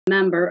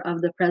member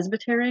of the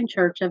Presbyterian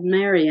Church of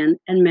Marion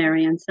and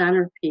Marion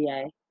Center,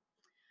 PA.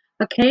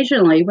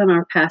 Occasionally, when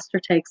our pastor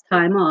takes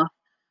time off,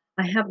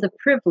 I have the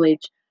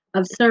privilege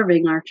of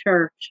serving our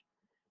church,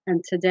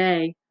 and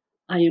today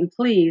I am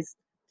pleased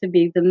to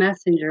be the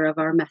messenger of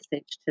our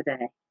message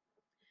today.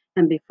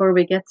 And before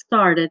we get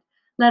started,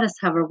 let us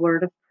have a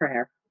word of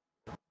prayer.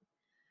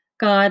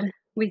 God,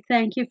 we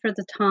thank you for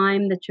the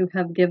time that you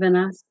have given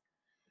us,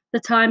 the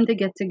time to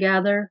get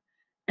together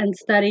and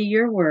study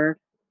your word,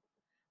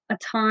 a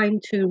time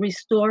to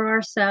restore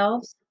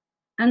ourselves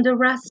and to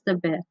rest a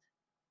bit,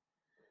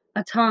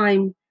 a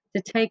time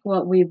to take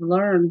what we've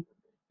learned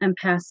and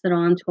pass it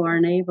on to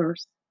our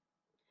neighbors.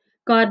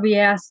 God, we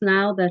ask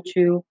now that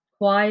you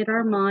quiet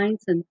our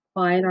minds and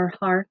quiet our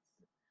hearts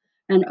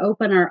and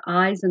open our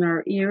eyes and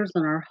our ears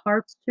and our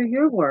hearts to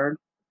your word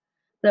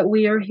that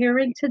we are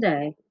hearing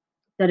today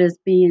that is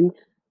being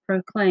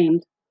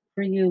proclaimed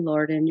for you,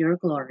 Lord, in your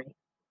glory.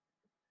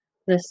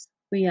 This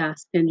we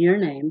ask in your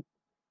name.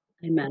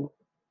 Amen.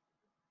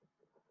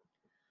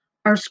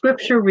 Our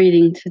scripture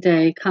reading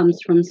today comes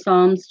from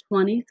Psalms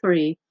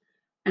 23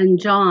 and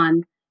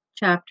John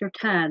chapter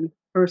 10,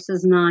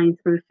 verses 9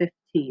 through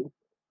 15.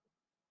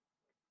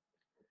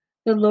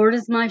 The Lord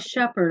is my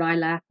shepherd, I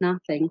lack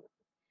nothing.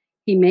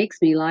 He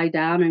makes me lie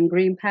down in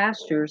green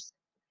pastures.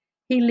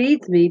 He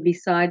leads me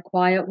beside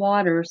quiet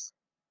waters.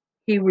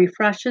 He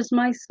refreshes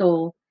my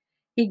soul.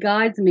 He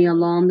guides me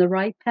along the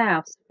right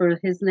paths for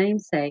his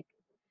name's sake.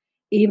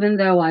 Even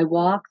though I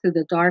walk through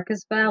the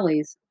darkest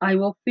valleys, I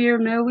will fear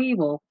no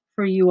evil,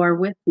 for you are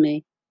with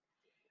me.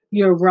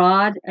 Your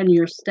rod and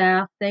your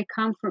staff, they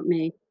comfort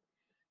me.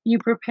 You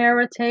prepare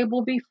a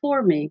table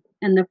before me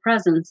in the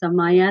presence of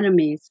my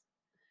enemies.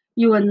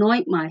 You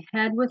anoint my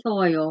head with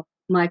oil,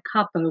 my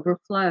cup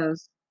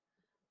overflows.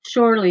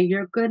 Surely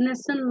your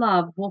goodness and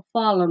love will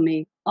follow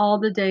me all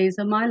the days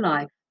of my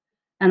life,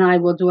 and I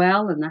will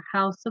dwell in the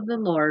house of the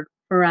Lord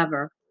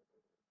forever.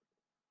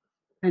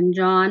 And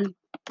John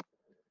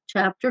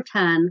chapter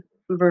 10,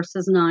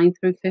 verses 9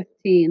 through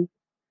 15.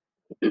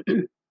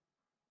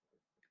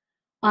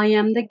 I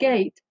am the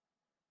gate.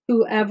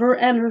 Whoever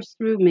enters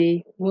through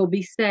me will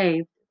be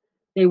saved.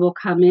 They will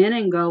come in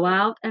and go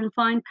out and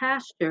find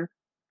pasture.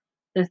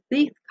 The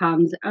thief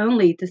comes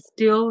only to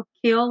steal,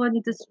 kill,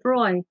 and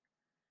destroy.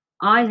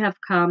 I have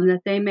come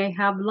that they may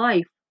have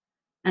life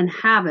and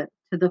have it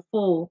to the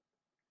full.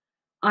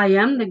 I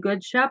am the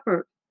good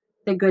shepherd.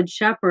 The good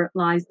shepherd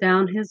lies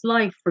down his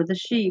life for the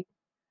sheep.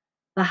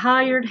 The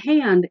hired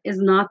hand is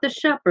not the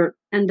shepherd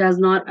and does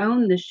not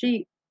own the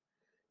sheep.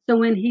 So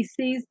when he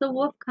sees the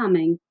wolf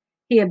coming,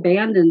 he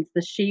abandons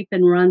the sheep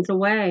and runs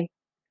away.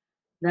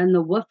 Then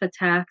the wolf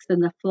attacks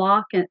and the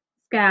flock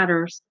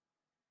scatters.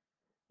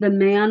 The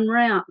man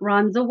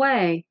runs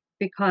away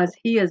because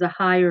he is a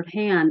hired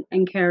hand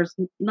and cares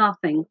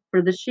nothing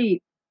for the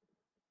sheep.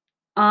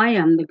 I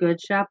am the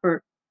good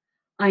shepherd.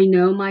 I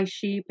know my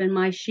sheep and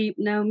my sheep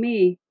know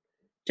me,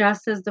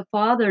 just as the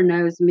Father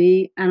knows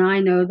me and I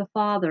know the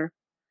Father.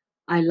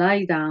 I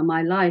lay down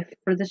my life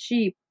for the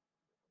sheep.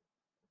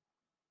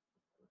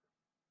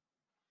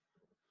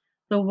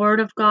 The word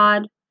of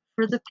God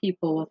for the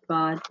people of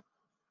God.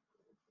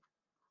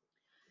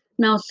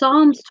 Now,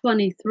 Psalms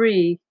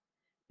 23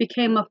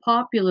 became a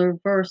popular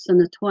verse in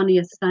the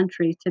 20th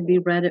century to be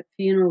read at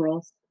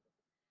funerals.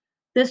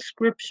 This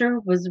scripture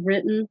was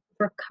written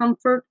for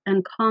comfort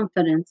and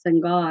confidence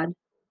in God.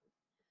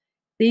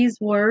 These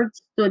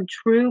words stood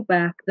true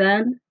back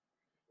then,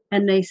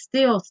 and they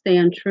still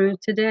stand true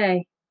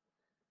today.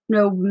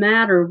 No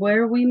matter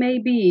where we may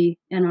be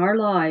in our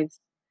lives,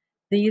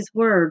 these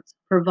words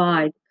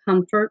provide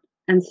comfort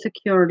and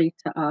security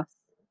to us.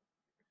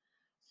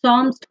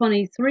 Psalms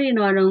 23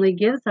 not only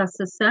gives us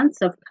a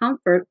sense of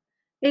comfort,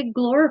 it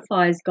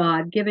glorifies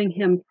God, giving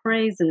him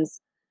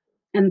praises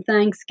and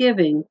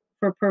thanksgiving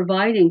for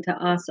providing to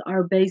us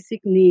our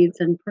basic needs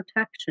and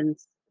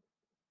protections.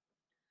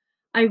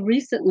 I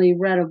recently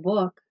read a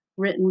book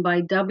written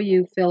by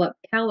W. Philip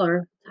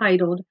Keller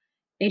titled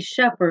A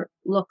Shepherd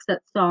Looks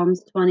at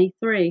Psalms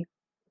 23.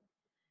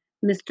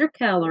 Mr.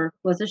 Keller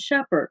was a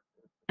shepherd,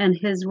 and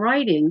his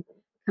writing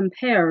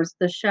compares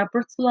the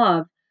shepherd's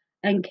love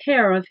and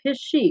care of his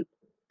sheep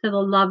to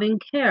the loving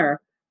care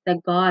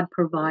that God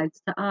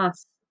provides to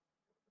us.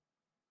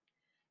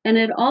 And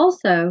it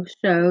also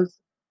shows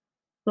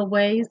the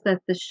ways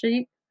that the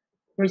sheep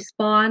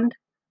respond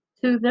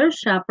to their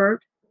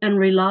shepherd and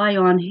rely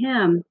on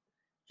him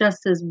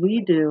just as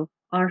we do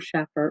our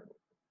shepherd.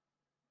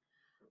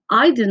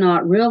 I did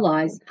not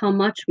realize how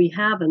much we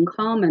have in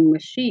common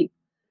with sheep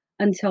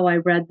until I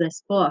read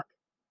this book.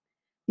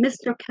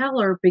 Mr.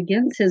 Keller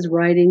begins his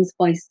writings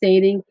by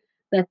stating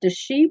that the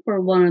sheep are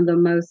one of the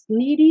most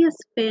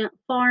neediest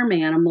farm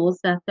animals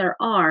that there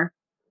are.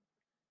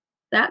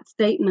 That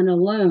statement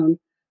alone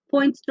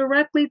points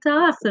directly to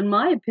us, in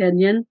my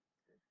opinion.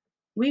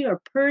 We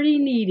are pretty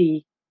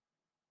needy.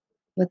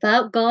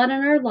 Without God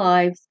in our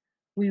lives,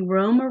 we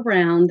roam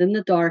around in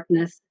the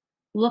darkness,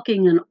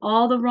 looking in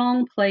all the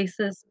wrong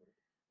places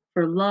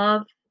for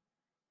love,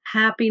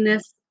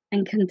 happiness,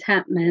 and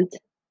contentment.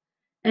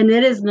 And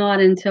it is not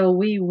until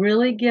we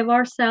really give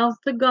ourselves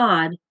to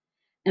God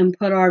and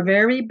put our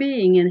very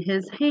being in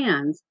His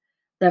hands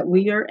that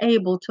we are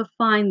able to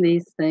find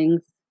these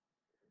things.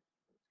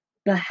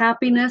 The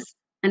happiness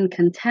and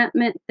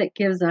contentment that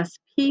gives us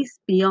peace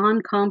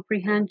beyond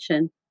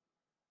comprehension.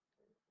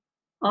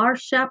 Our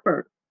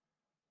shepherd,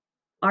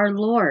 our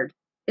Lord,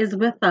 is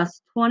with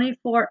us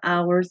 24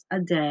 hours a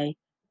day,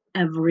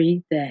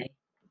 every day.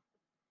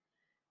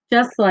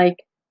 Just like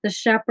the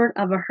shepherd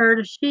of a herd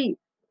of sheep,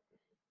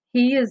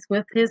 He is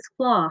with His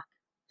flock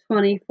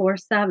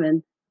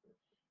 24/7.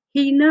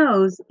 He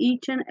knows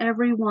each and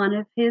every one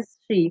of His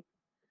sheep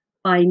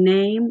by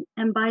name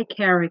and by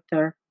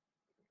character.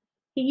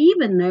 He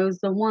even knows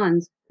the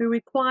ones who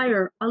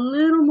require a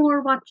little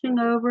more watching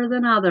over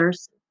than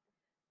others,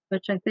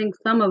 which I think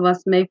some of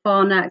us may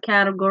fall in that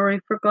category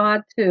for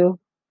God too.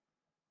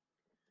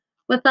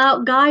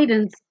 Without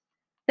guidance,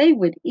 they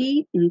would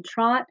eat and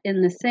trot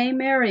in the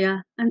same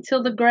area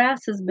until the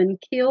grass has been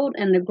killed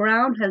and the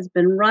ground has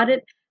been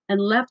rutted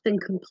and left in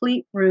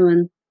complete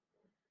ruin.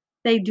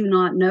 They do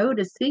not know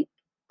to seek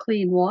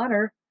clean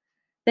water.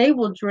 They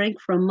will drink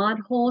from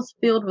mud holes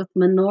filled with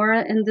manure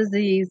and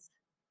disease.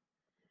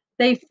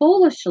 They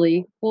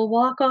foolishly will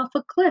walk off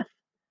a cliff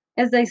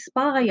as they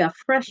spy a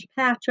fresh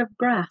patch of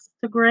grass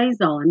to graze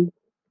on.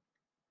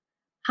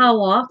 How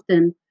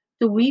often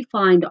do we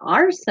find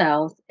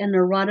ourselves in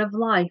the rut of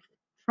life,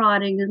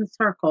 trotting in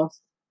circles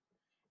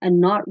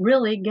and not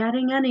really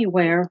getting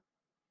anywhere?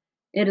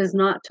 It is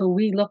not till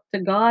we look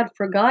to God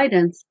for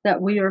guidance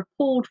that we are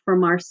pulled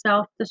from our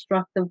self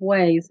destructive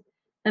ways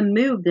and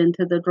moved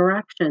into the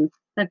direction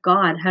that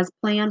God has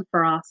planned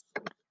for us.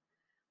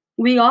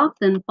 We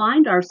often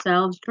find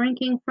ourselves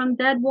drinking from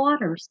dead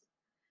waters.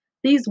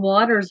 These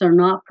waters are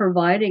not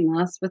providing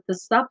us with the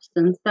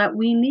substance that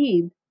we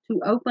need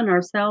to open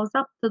ourselves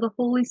up to the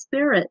Holy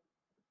Spirit.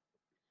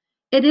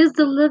 It is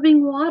the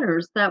living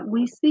waters that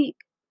we seek,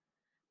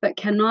 but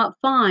cannot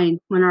find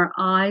when our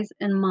eyes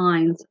and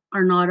minds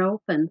are not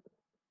open.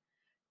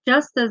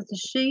 Just as the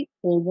sheep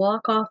will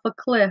walk off a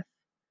cliff,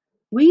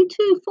 we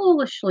too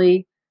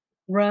foolishly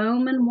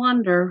roam and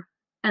wander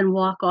and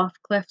walk off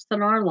cliffs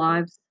in our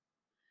lives.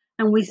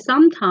 And we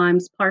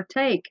sometimes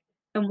partake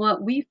in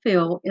what we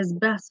feel is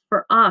best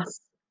for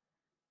us.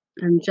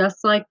 And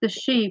just like the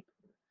sheep,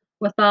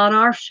 without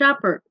our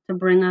shepherd to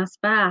bring us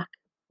back,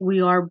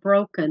 we are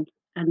broken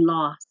and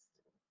lost.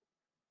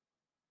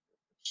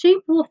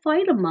 Sheep will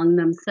fight among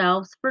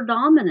themselves for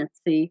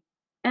dominancy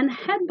and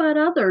headbutt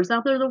others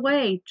out of the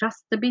way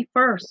just to be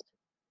first.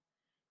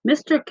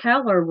 Mr.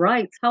 Keller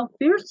writes how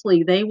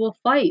fiercely they will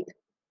fight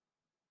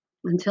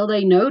until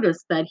they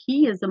notice that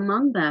he is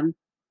among them,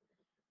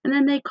 and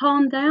then they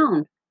calm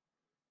down.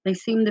 They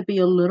seem to be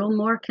a little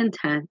more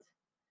content.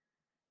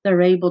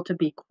 They're able to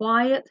be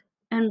quiet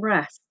and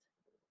rest.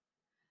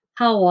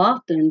 How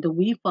often do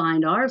we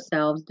find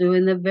ourselves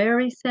doing the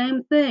very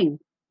same thing,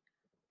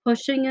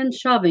 pushing and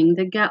shoving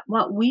to get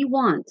what we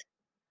want,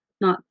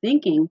 not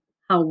thinking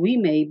how we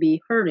may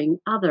be hurting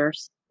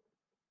others?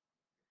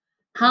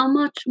 How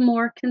much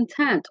more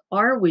content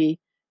are we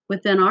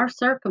within our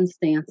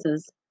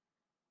circumstances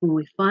when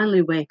we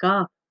finally wake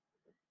up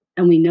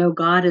and we know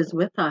God is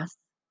with us?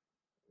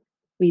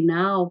 We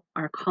now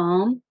are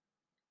calm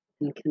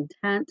and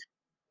content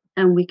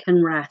and we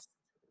can rest.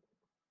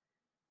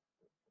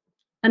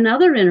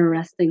 Another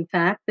interesting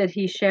fact that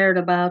he shared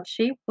about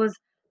sheep was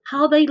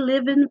how they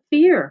live in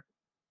fear.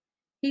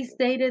 He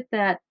stated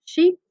that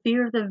sheep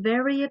fear the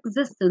very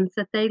existence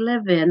that they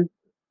live in,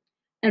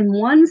 and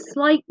one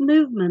slight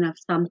movement of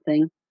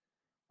something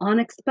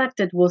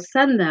unexpected will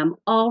send them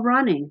all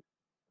running.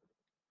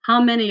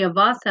 How many of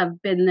us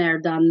have been there,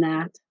 done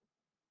that?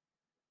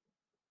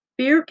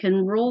 Fear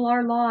can rule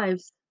our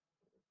lives.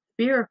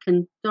 Fear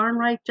can darn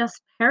right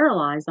just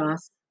paralyze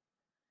us.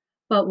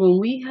 But when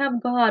we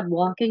have God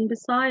walking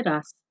beside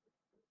us,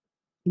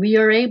 we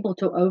are able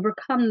to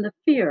overcome the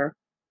fear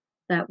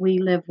that we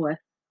live with.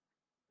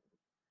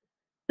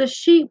 The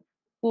sheep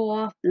will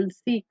often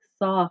seek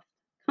soft,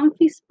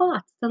 comfy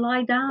spots to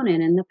lie down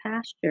in the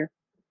pasture,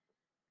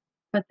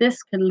 but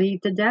this can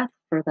lead to death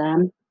for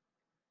them.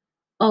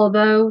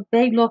 Although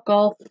they look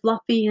all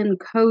fluffy and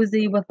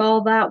cozy with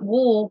all that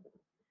wool,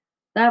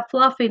 that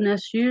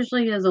fluffiness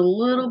usually is a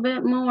little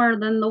bit more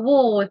than the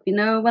wool, if you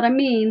know what I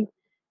mean,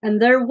 and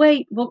their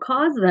weight will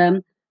cause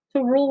them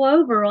to roll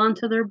over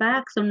onto their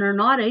backs and they're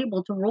not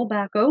able to roll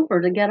back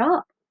over to get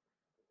up.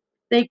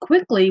 They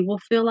quickly will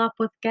fill up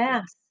with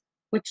gas,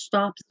 which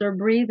stops their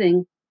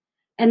breathing,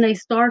 and they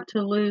start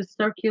to lose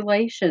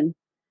circulation.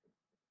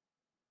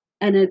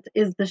 And it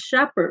is the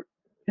shepherd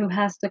who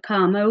has to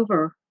come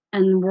over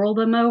and roll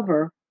them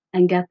over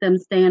and get them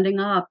standing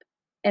up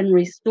and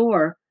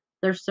restore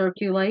their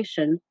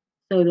circulation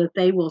so that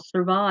they will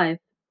survive.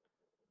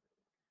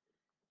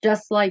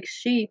 Just like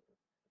sheep,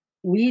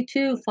 we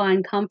too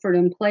find comfort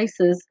in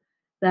places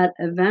that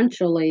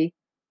eventually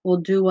will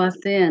do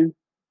us in.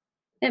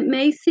 It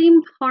may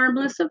seem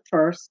harmless at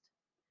first,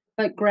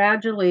 but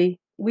gradually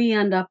we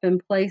end up in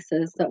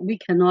places that we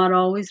cannot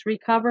always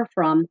recover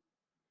from.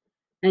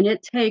 And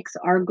it takes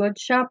our good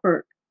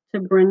shepherd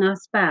to bring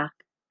us back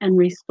and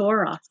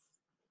restore us.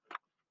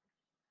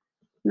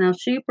 Now,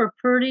 sheep are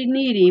pretty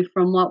needy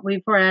from what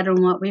we've read and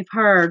what we've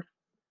heard,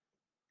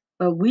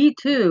 but we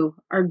too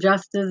are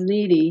just as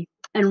needy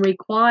and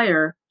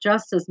require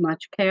just as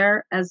much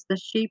care as the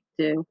sheep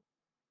do.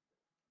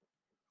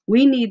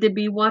 We need to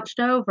be watched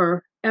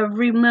over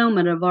every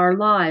moment of our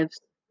lives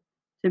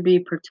to be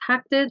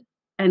protected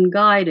and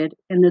guided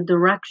in the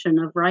direction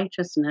of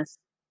righteousness.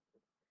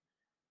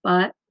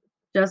 But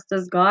just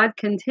as God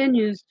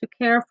continues to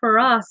care for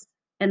us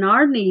and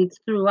our needs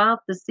throughout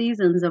the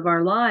seasons of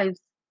our lives,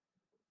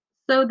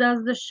 so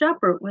does the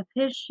shepherd with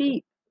his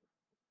sheep.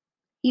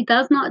 He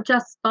does not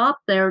just stop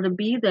there to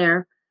be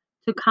there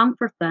to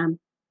comfort them.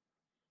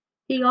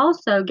 He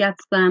also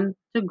gets them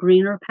to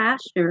greener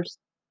pastures.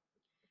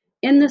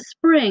 In the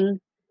spring,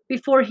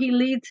 before he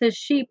leads his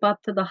sheep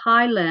up to the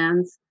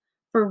highlands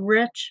for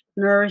rich,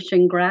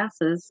 nourishing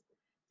grasses,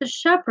 the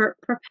shepherd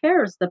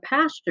prepares the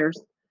pastures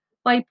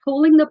by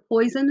pulling the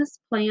poisonous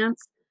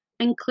plants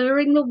and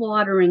clearing the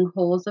watering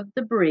holes of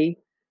debris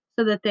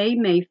so that they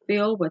may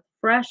fill with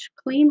fresh,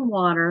 clean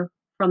water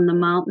from the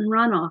mountain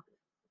runoff.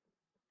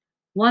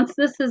 Once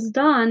this is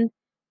done,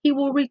 he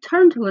will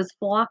return to his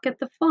flock at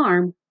the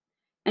farm,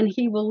 and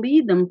he will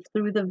lead them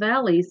through the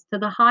valleys to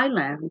the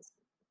highlands.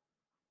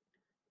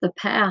 The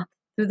path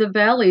through the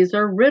valleys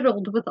are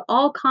riddled with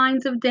all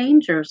kinds of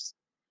dangers: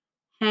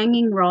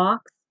 hanging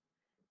rocks,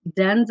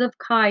 dens of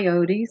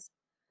coyotes,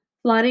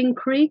 flooding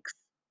creeks,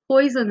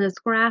 poisonous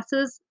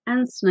grasses,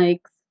 and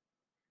snakes.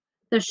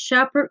 The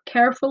shepherd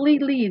carefully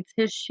leads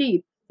his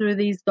sheep through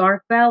these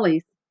dark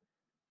valleys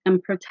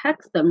and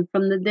protects them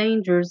from the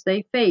dangers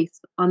they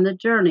face on the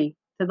journey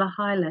to the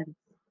highlands.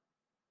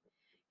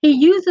 He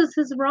uses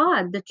his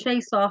rod to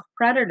chase off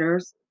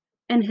predators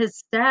and his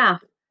staff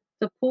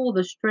to pull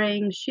the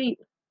straying sheep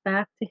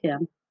back to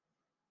him.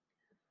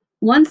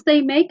 Once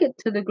they make it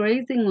to the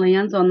grazing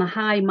lands on the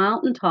high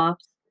mountain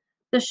tops,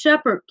 the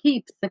shepherd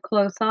keeps a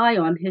close eye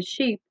on his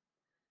sheep,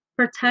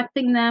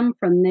 protecting them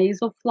from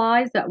nasal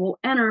flies that will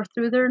enter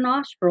through their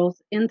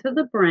nostrils into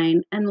the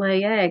brain and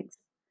lay eggs,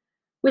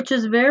 which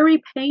is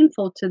very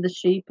painful to the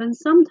sheep and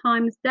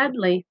sometimes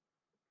deadly,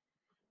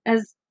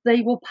 as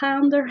they will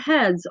pound their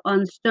heads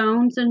on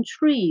stones and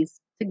trees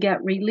to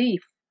get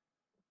relief.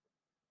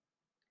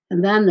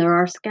 And then there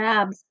are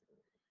scabs.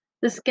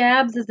 The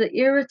scabs is an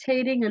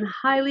irritating and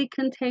highly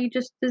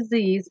contagious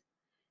disease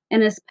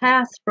and is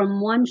passed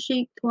from one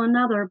sheep to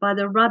another by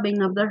the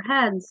rubbing of their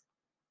heads.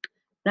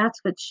 That's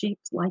what sheep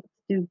like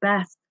to do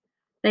best.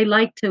 They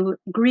like to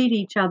greet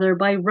each other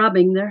by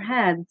rubbing their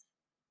heads.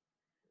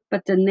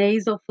 But the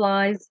nasal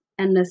flies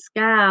and the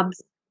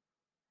scabs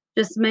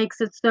just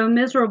makes it so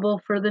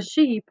miserable for the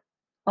sheep,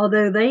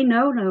 although they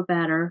know no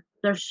better.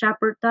 Their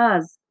shepherd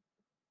does.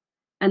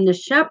 And the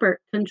shepherd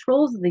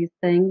controls these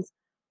things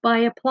by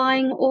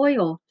applying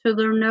oil to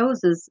their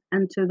noses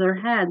and to their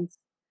heads,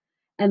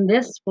 and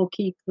this will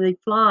keep the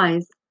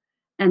flies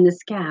and the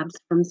scabs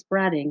from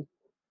spreading.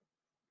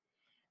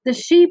 The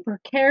sheep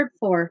are cared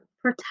for,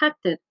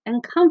 protected,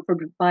 and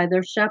comforted by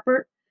their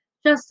shepherd,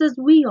 just as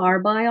we are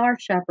by our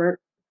shepherd.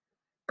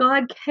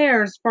 God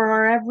cares for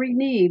our every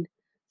need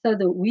so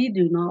that we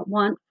do not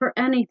want for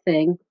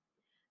anything.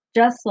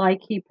 Just like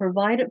he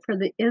provided for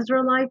the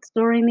Israelites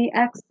during the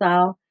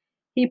exile,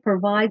 he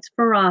provides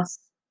for us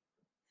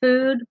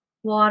food,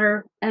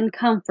 water, and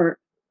comfort.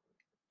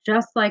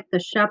 Just like the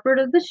shepherd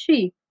of the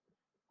sheep,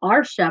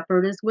 our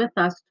shepherd is with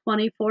us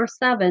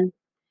 24/7.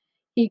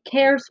 He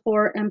cares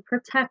for and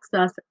protects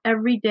us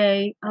every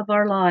day of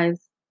our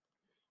lives,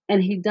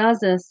 and he does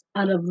this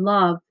out of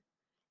love.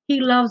 He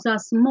loves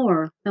us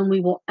more than we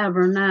will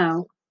ever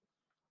know.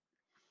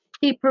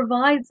 He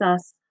provides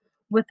us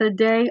with a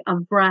day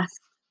of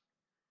rest,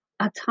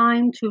 a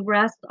time to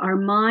rest our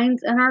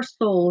minds and our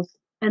souls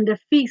and to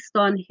feast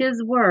on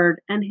his word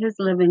and his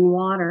living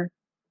water.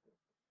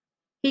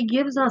 He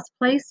gives us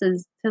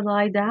places to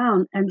lie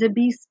down and to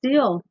be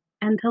still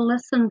and to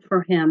listen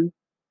for him.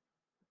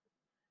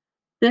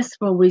 This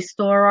will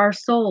restore our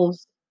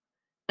souls,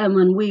 and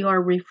when we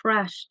are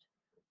refreshed,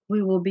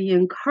 we will be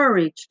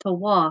encouraged to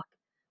walk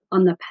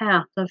on the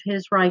path of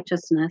his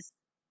righteousness.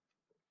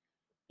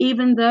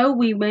 Even though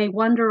we may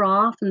wander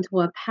off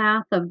into a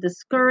path of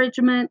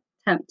discouragement,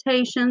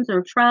 temptations,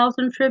 or trials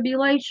and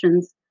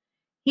tribulations,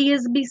 he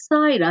is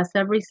beside us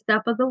every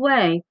step of the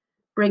way,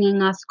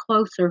 bringing us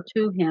closer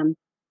to him.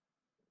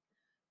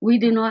 We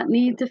do not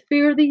need to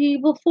fear the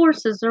evil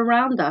forces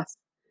around us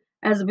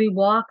as we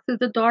walk through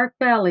the dark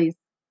valleys.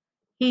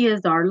 He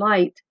is our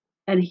light,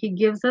 and he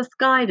gives us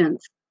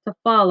guidance to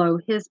follow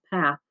his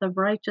path of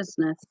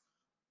righteousness.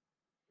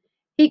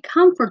 He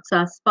comforts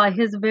us by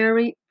his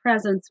very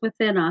presence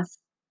within us.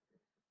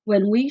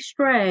 When we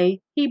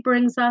stray, he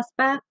brings us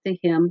back to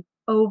him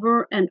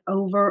over and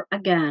over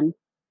again,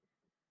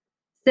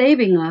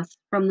 saving us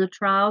from the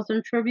trials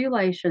and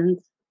tribulations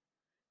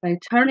by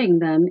turning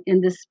them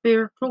into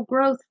spiritual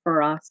growth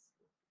for us,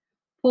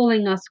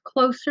 pulling us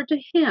closer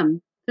to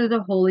him through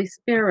the Holy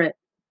Spirit,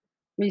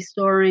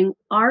 restoring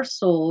our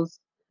souls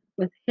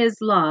with his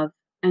love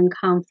and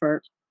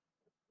comfort.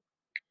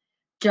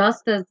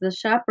 Just as the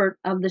shepherd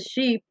of the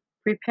sheep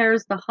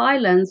prepares the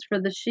highlands for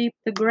the sheep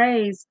to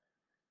graze,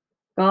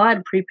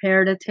 God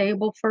prepared a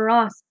table for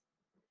us.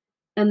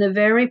 In the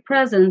very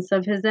presence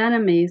of his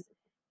enemies,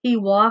 he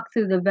walked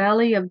through the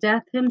valley of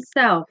death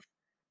himself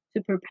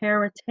to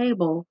prepare a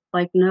table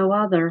like no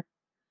other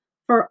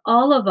for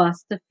all of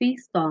us to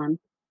feast on,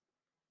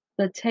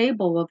 the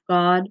table of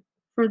God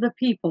for the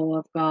people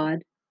of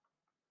God.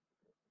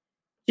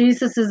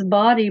 Jesus'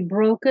 body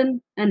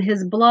broken and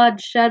his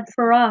blood shed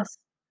for us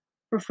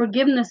for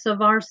forgiveness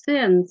of our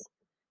sins,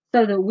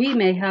 so that we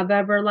may have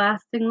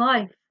everlasting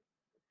life.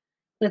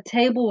 The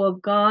table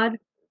of God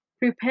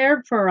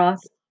prepared for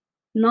us,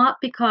 not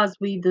because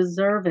we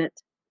deserve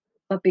it,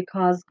 but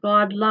because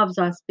God loves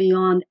us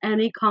beyond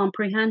any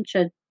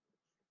comprehension.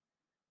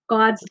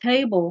 God's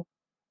table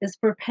is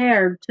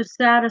prepared to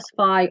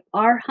satisfy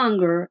our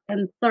hunger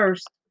and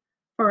thirst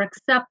for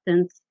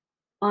acceptance,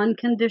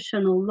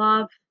 unconditional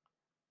love,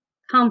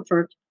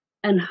 comfort,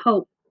 and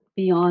hope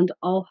beyond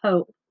all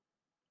hope.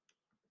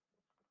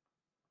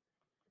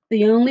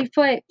 The only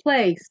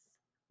place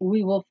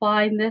we will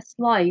find this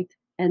light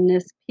and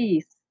this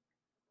peace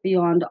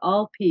beyond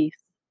all peace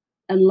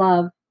and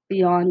love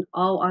beyond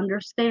all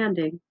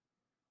understanding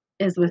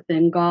is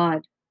within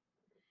God.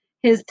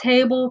 His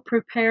table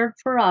prepared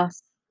for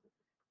us,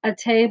 a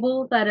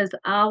table that is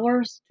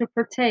ours to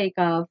partake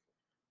of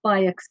by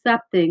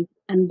accepting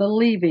and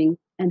believing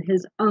in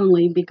his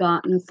only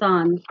begotten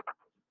Son.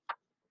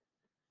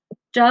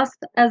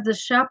 Just as the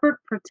shepherd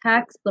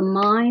protects the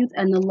minds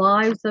and the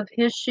lives of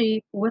his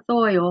sheep with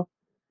oil,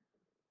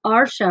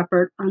 our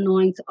shepherd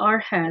anoints our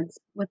heads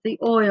with the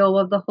oil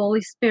of the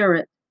Holy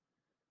Spirit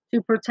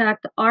to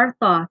protect our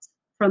thoughts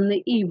from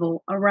the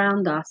evil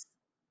around us.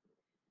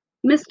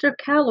 Mr.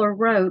 Keller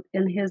wrote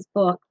in his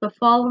book the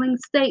following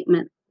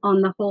statement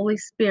on the Holy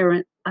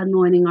Spirit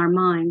anointing our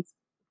minds.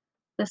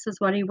 This is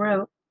what he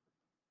wrote.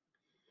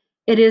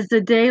 It is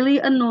the daily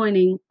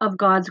anointing of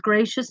God's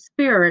gracious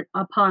Spirit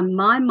upon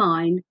my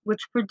mind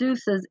which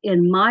produces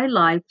in my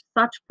life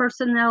such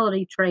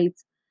personality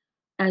traits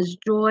as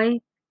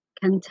joy,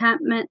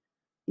 contentment,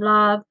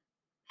 love,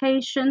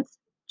 patience,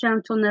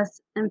 gentleness,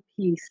 and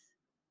peace.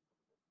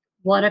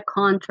 What a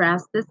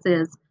contrast this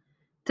is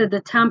to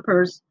the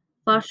tempers,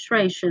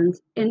 frustrations,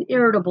 and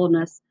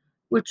irritableness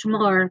which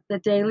mar the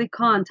daily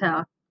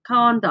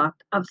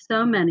conduct of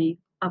so many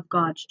of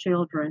God's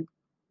children.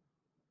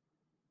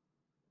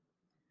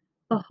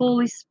 The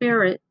Holy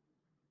Spirit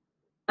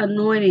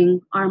anointing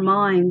our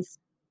minds,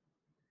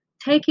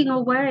 taking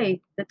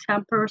away the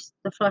tempers,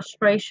 the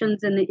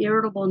frustrations, and the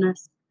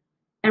irritableness,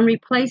 and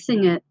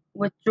replacing it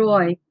with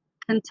joy,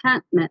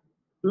 contentment,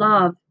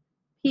 love,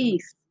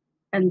 peace,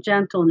 and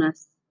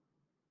gentleness.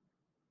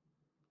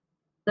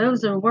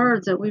 Those are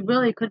words that we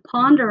really could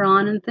ponder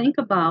on and think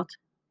about,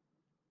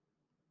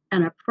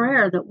 and a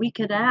prayer that we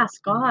could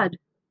ask God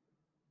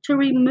to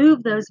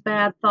remove those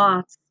bad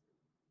thoughts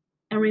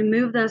and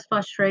remove those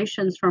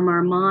frustrations from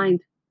our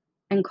mind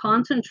and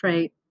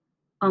concentrate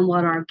on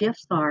what our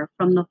gifts are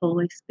from the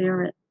Holy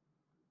Spirit.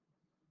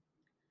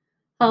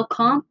 How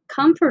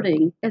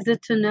comforting is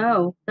it to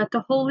know that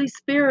the Holy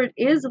Spirit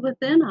is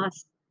within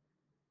us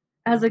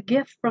as a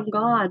gift from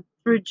God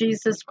through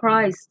Jesus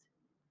Christ,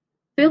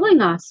 filling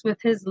us with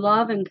his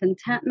love and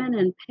contentment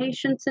and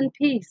patience and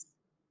peace,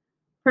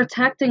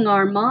 protecting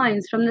our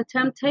minds from the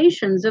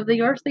temptations of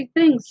the earthly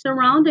things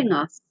surrounding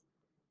us.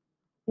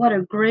 What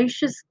a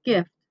gracious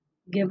gift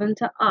given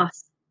to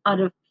us out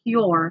of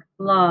pure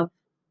love.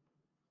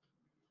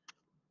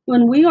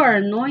 When we are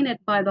anointed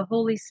by the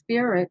Holy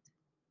Spirit,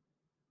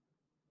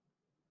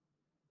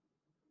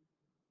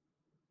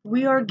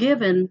 we are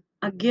given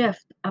a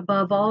gift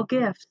above all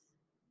gifts.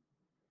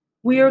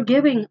 We are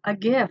giving a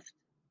gift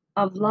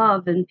of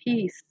love and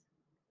peace.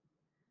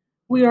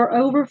 We are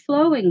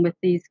overflowing with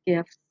these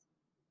gifts,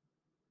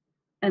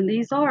 and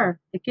these are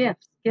the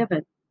gifts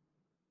given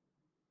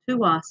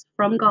to us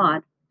from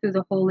God through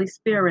the Holy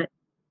Spirit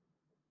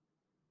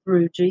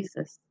through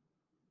Jesus.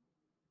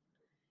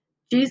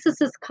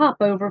 Jesus' cup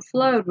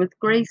overflowed with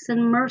grace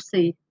and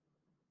mercy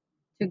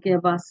to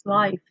give us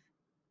life,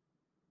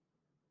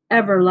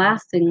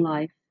 everlasting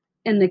life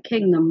in the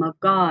kingdom of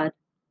God.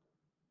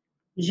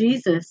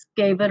 Jesus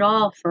gave it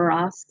all for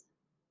us.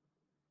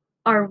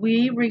 Are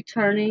we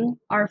returning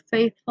our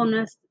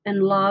faithfulness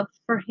and love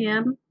for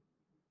him?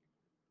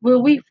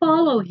 Will we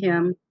follow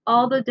him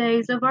all the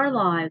days of our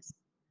lives,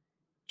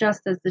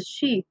 just as the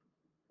sheep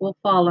will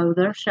follow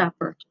their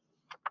shepherd?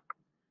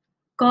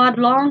 God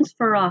longs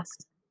for us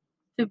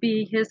to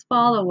be his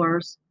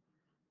followers,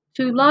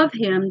 to love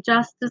him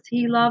just as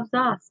he loves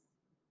us.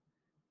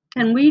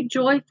 Can we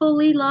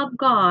joyfully love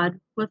God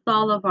with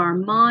all of our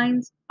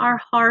minds, our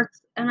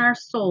hearts, and our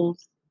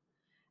souls,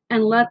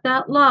 and let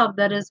that love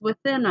that is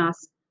within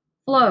us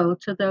flow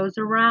to those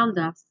around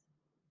us?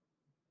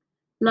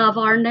 Love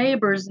our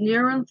neighbors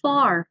near and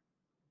far.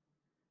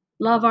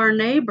 Love our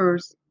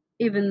neighbors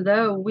even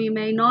though we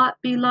may not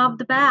be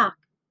loved back.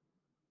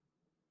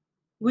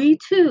 We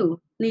too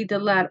need to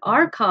let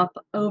our cup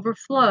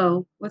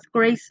overflow with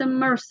grace and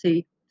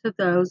mercy to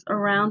those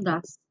around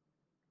us.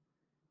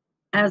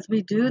 As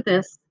we do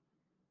this,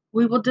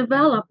 we will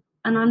develop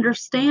an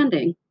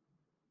understanding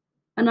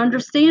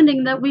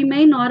that we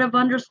may not have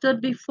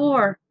understood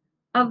before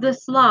of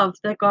this love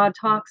that God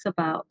talks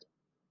about.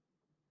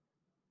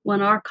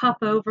 When our cup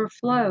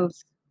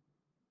overflows,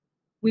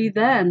 we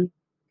then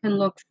can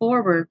look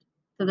forward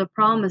to the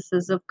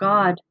promises of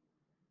God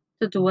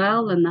to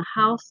dwell in the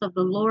house of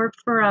the Lord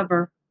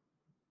forever.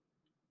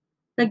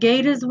 The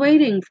gate is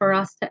waiting for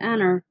us to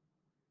enter,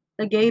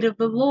 the gate of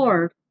the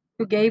Lord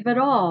who gave it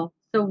all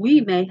so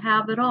we may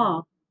have it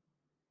all.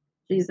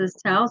 Jesus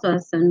tells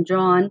us in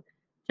John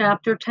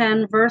chapter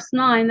 10, verse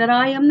 9, that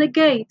I am the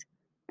gate,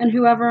 and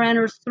whoever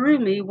enters through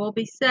me will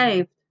be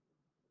saved.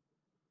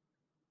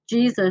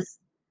 Jesus,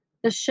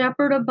 the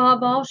shepherd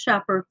above all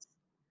shepherds,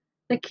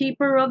 the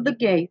keeper of the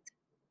gate,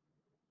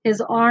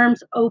 his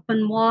arms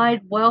open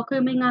wide,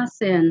 welcoming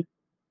us in.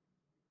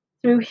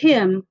 Through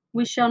him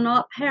we shall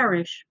not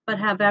perish, but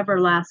have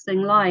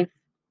everlasting life.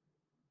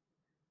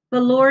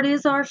 The Lord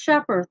is our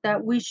shepherd,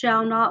 that we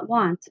shall not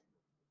want.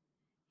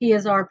 He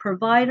is our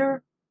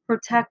provider,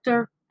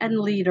 protector, and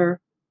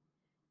leader.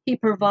 He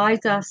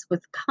provides us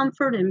with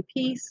comfort and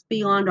peace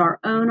beyond our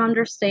own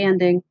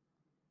understanding.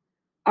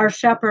 Our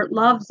shepherd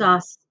loves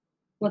us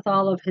with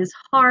all of his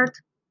heart,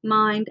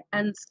 mind,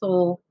 and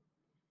soul.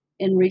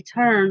 In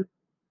return,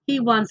 he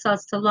wants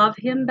us to love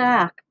him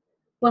back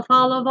with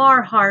all of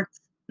our hearts,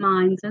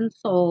 minds, and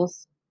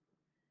souls,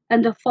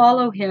 and to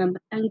follow him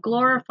and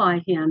glorify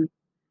him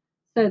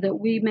so that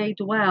we may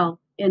dwell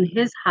in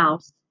his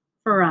house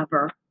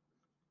forever.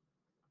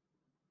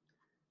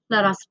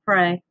 Let us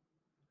pray.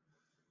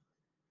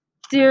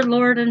 Dear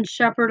Lord and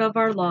Shepherd of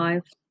our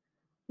lives,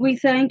 we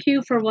thank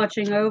you for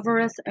watching over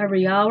us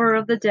every hour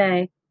of the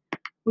day.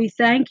 We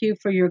thank you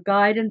for your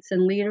guidance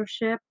and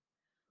leadership.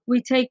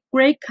 We take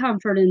great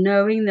comfort in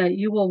knowing that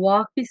you will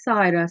walk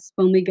beside us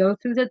when we go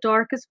through the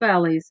darkest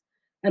valleys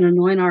and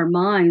anoint our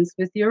minds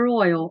with your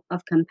oil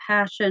of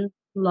compassion,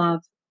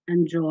 love,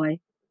 and joy.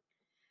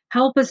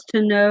 Help us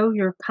to know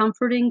your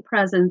comforting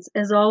presence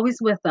is always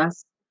with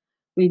us.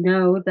 We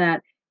know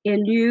that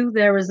in you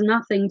there is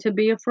nothing to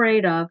be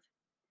afraid of.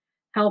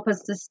 Help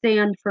us to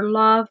stand for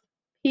love,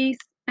 peace,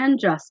 and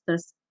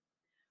justice.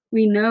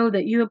 We know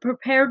that you have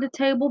prepared a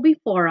table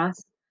before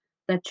us,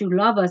 that you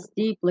love us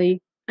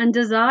deeply, and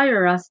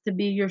desire us to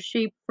be your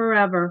sheep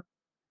forever.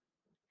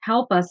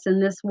 Help us in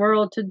this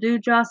world to do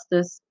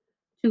justice,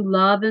 to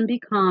love and be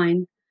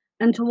kind,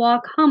 and to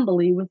walk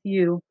humbly with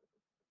you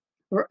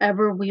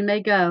wherever we may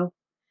go.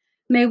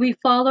 May we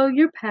follow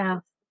your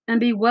path and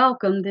be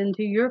welcomed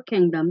into your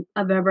kingdom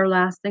of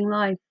everlasting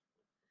life.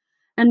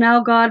 And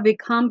now, God, we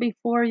come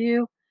before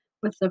you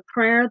with the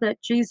prayer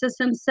that Jesus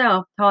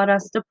himself taught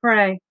us to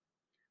pray.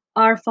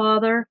 Our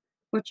Father,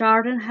 which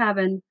art in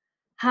heaven,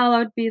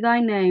 hallowed be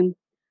thy name.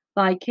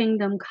 Thy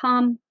kingdom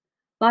come,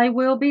 thy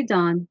will be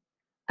done,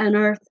 on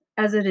earth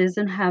as it is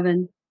in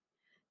heaven.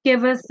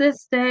 Give us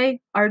this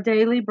day our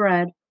daily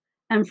bread,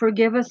 and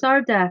forgive us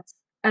our debts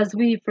as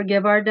we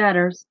forgive our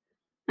debtors.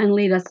 And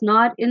lead us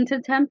not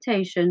into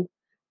temptation,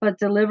 but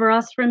deliver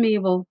us from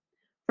evil.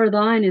 For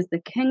thine is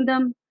the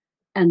kingdom,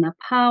 and the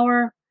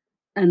power,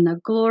 and the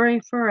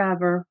glory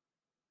forever.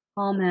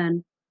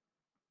 Amen.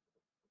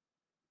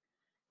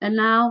 And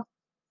now,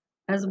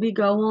 as we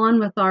go on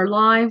with our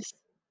lives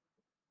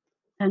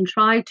and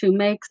try to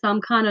make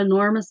some kind of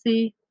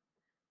normalcy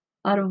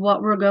out of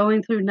what we're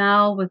going through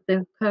now with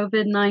the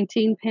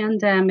COVID-19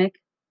 pandemic,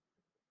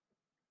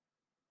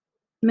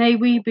 may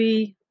we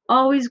be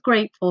always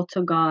grateful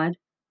to God,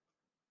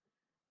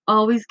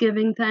 always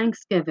giving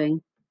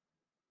thanksgiving,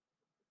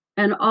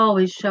 and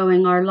always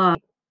showing our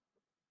love.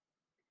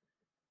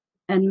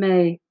 And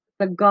may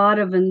the God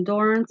of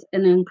endurance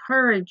and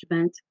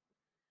encouragement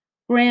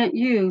grant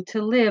you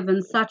to live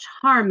in such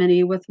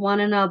harmony with one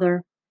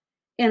another,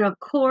 in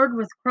accord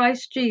with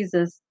Christ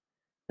Jesus,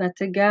 that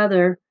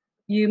together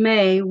you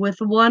may, with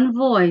one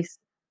voice,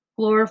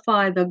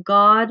 glorify the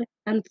God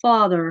and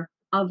Father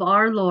of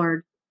our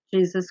Lord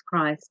Jesus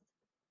Christ.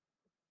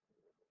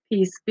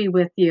 Peace be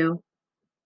with you.